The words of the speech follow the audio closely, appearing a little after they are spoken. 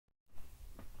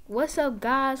What's up,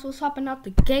 guys? What's hopping out the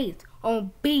gates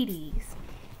on BDs?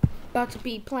 About to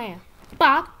be playing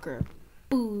soccer.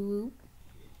 Boo.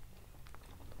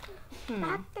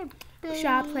 Should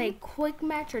I play quick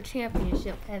match or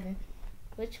championship, Evan?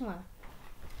 Which one?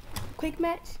 Quick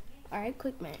match? Alright,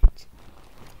 quick match.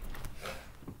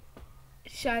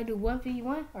 Should I do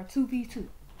 1v1 or 2v2?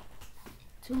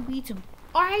 2v2.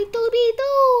 Alright,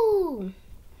 2v2.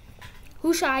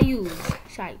 Who should I use?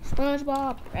 Should I use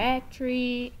SpongeBob,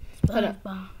 Patrick?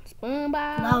 SpongeBob.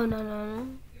 SpongeBob? No.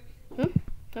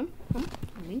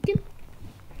 Lincoln?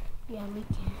 Yeah,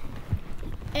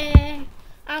 Lincoln.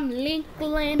 I'm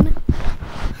Lincoln.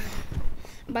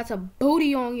 About to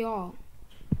booty on y'all.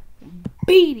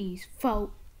 Beaties,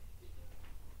 folk.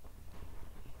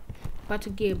 About to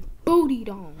get bootied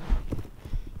on.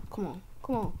 Come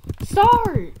on.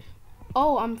 Start!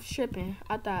 Oh, I'm tripping.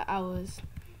 I thought I was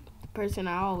the person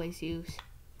I always use.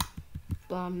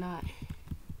 But I'm not.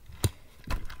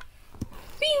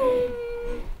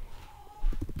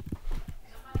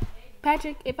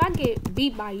 Patrick, if I get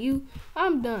beat by you,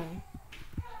 I'm done.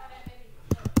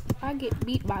 I get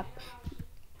beat by...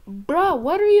 Bruh,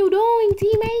 what are you doing,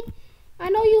 teammate? I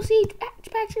know you see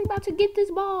Patrick about to get this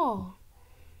ball.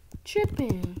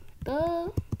 Tripping.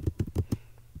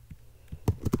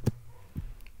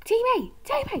 Teammate.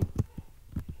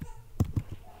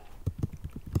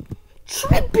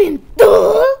 Tripping,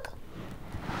 thug.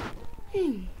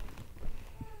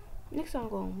 Next time I'm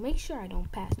going to make sure I don't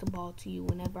pass the ball to you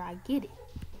whenever I get it.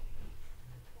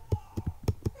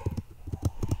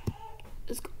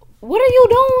 What are you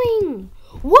doing?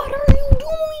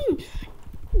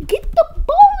 Get the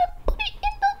ball and put it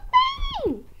in the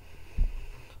thing.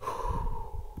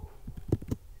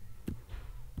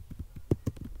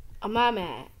 I'm not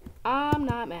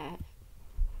mad.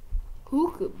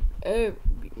 Who could ever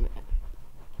be mad?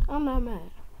 I'm not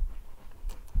mad.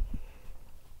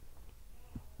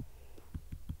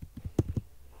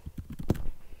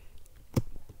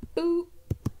 Boop.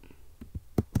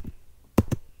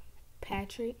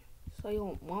 Patrick, so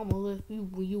your mama left you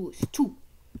when you was 2.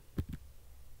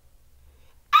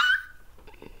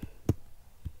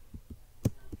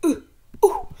 I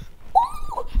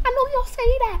know y'all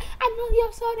say that. I know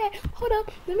y'all saw that. Hold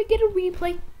up, let me get a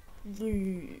replay.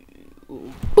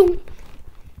 Boom.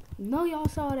 Know y'all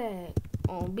saw that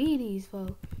on BDs,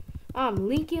 folks. I'm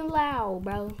Lincoln loud,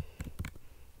 bro.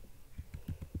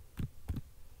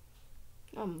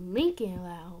 I'm Lincoln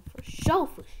loud for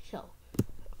sure.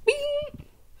 Bing.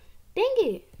 Dang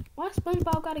it. Why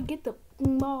SpongeBob gotta get the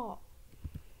ball?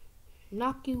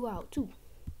 Knock you out too.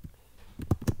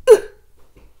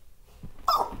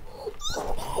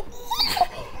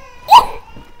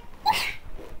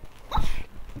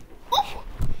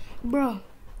 Bro,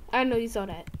 I know you saw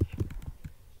that.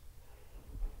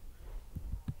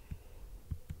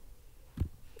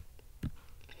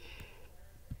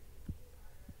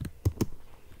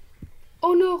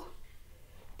 Oh no.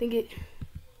 Think it.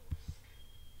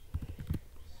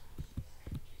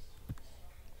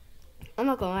 I'm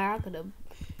not gonna lie, I could have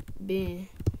been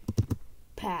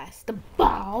past the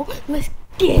ball. Let's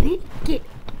get it.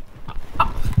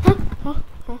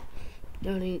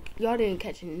 Y'all didn't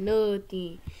catch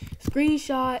nothing.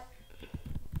 Screenshot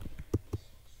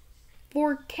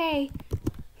 4K.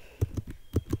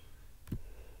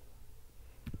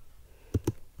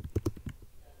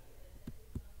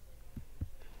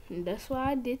 And that's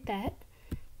why I did that.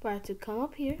 For I to come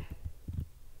up here.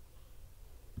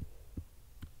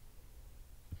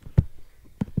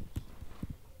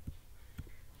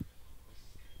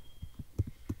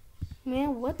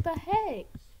 Man, what the heck?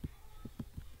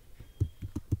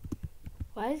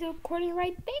 Why is it recording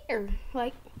right there?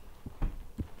 Like,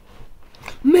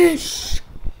 mish.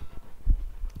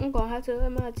 I'm gonna have to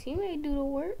let my teammate do the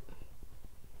work.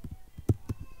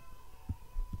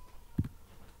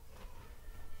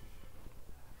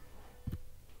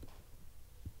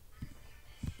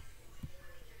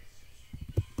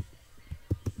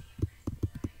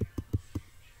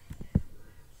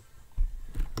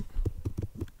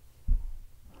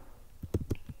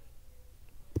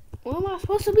 What am I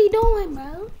supposed to be doing,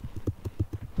 bro?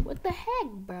 What the heck,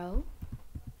 bro?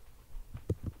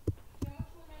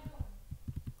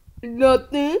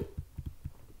 Nothing.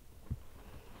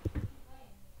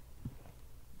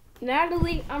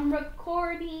 Natalie, I'm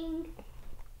recording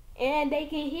and they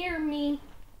can hear me.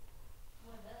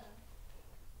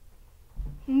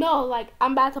 No, like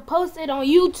I'm about to post it on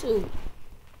YouTube.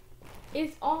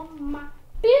 It's on my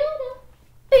building.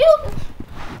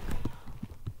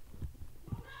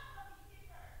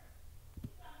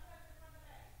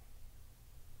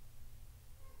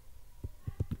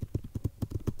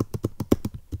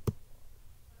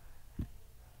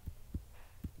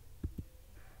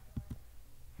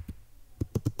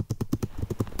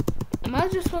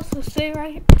 just supposed to stay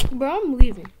right here? Bro, I'm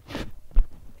leaving.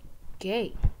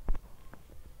 Gay.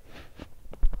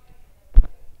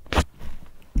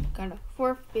 Gotta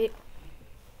forfeit.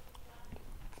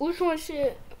 Which one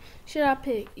should I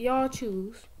pick? Y'all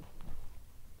choose.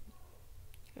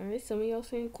 Alright, some of y'all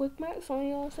saying quick match, some of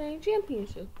y'all saying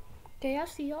championship. Okay, I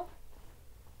see y'all.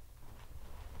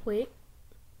 Wait.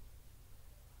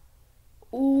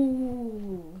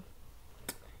 Ooh.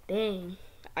 Dang.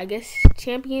 I guess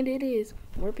champion it is.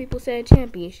 More people said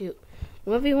championship.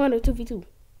 1v1 or 2v2?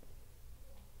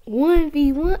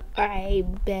 1v1?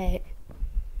 Alright, bet.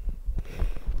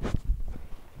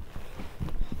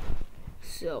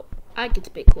 So, I get to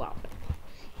pick who out.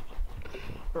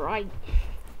 Right.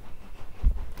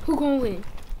 Who gonna win?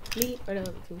 Me or the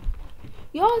other two?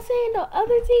 Y'all saying the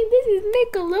other team? This is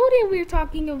Nickelodeon we're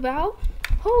talking about.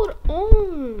 Hold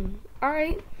on.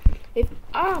 Alright. If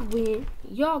I win,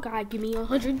 y'all gotta give me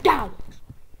 $100.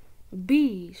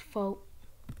 Bees, folk.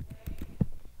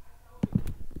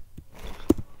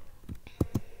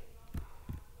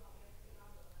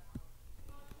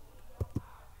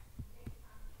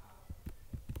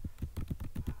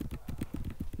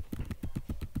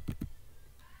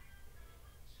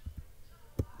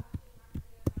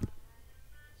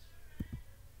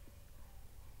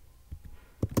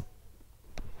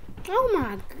 Oh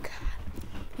my God.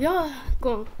 Y'all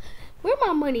going, where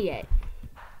my money at?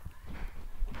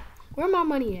 Where my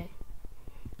money at?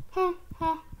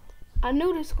 Huh? I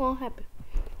knew this gonna happen.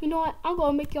 You know what? I'm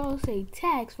gonna make y'all say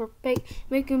tax for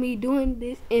making me doing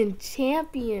this in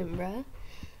champion, bruh.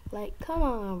 Like, come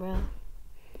on, bruh.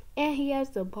 And he has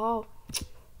the ball.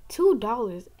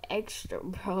 $2 extra,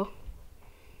 bro.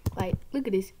 Like, look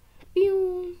at this.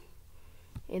 Boom.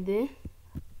 And then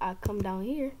I come down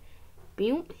here.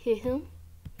 Boom. Hit him.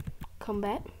 Come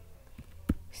back.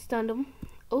 Stunned him.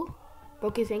 Oh.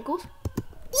 Broke his ankles.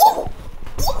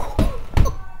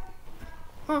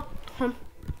 Huh.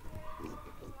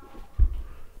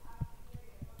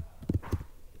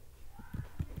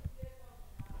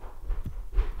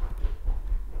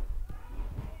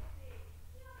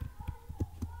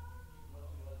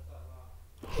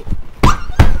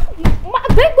 My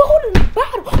baby holding the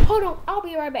bottle. Hold on. I'll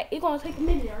be right back. It's gonna take a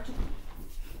minute or two.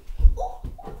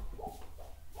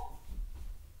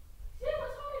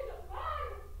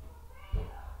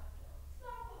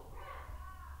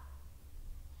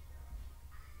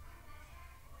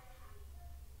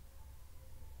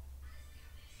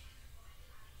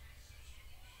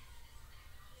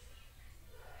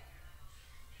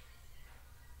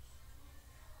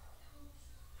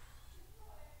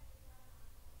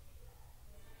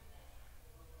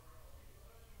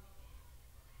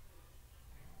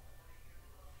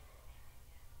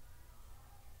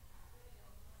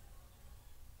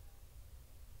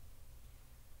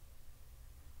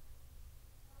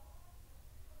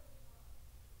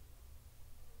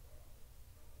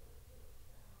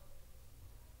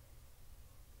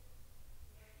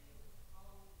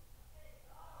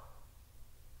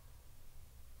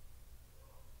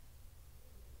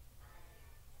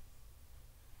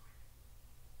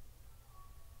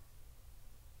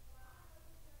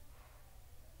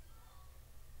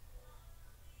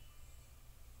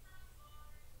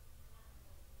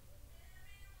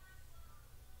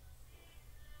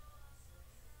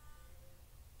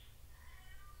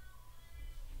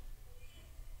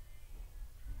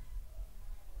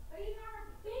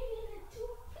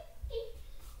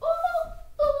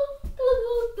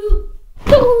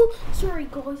 Sorry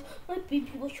guys, my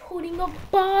baby was holding a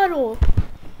bottle.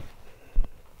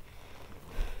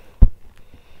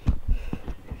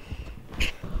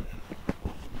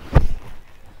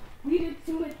 Read it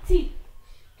to a T.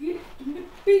 Get a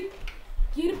big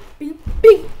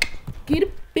B. Get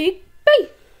a big B.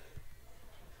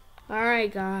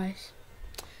 Alright guys.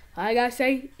 All I gotta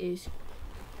say is,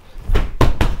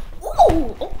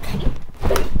 ooh, okay.